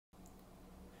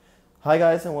Hi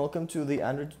guys, and welcome to the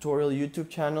Android tutorial YouTube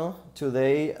channel.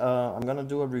 Today I'm gonna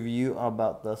do a review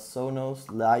about the Sonoff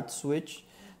light switch.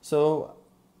 So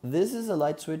this is a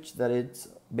light switch that it's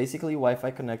basically Wi-Fi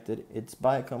connected. It's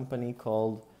by a company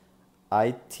called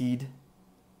itead.cc.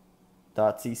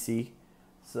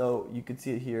 So you can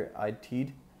see it here,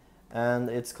 itead, and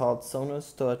it's called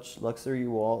Sonoff Touch Luxury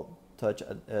Wall Touch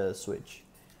Switch.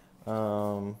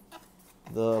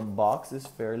 The box is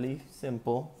fairly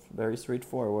simple, very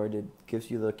straightforward. It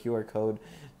gives you the QR code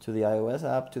to the iOS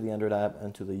app, to the Android app,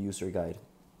 and to the user guide.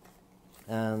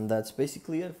 And that's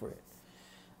basically it for it.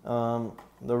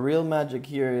 The real magic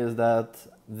here is that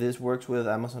this works with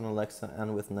Amazon Alexa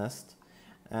and with Nest.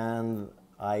 And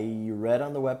I read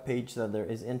on the webpage that there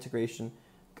is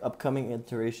upcoming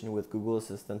integration with Google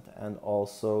Assistant and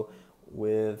also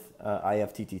with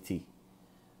IFTTT.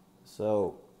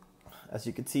 So as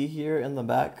you can see here in the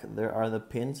back, there are the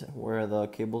pins where the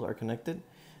cables are connected.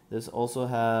 This also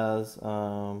has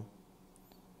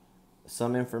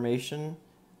some information.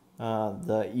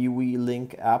 The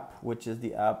ewelink app, which is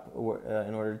the app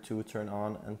in order to turn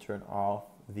on and turn off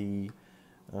the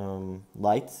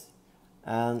lights.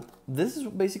 And this is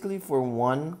basically for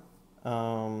one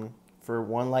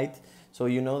light. So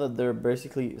you know that there are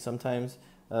basically sometimes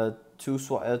two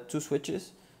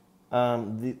switches.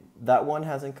 That one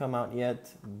hasn't come out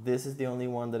yet. This is the only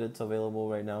one that it's available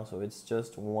right now, so it's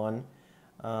just one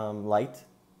light.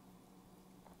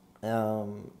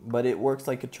 But it works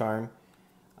like a charm.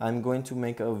 I'm going to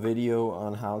make a video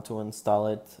on how to install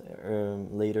it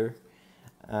later.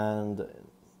 And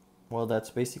well,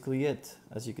 that's basically it.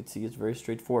 As you can see, it's very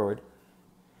straightforward.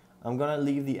 I'm gonna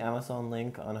leave the Amazon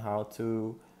link on how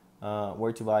to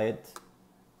where to buy it,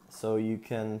 so you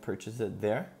can purchase it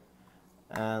there.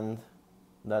 And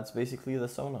that's basically the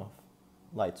Sonoff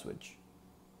light switch.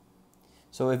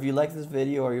 So if you like this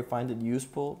video or you find it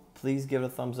useful, please give it a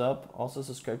thumbs up. Also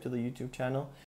subscribe to the YouTube channel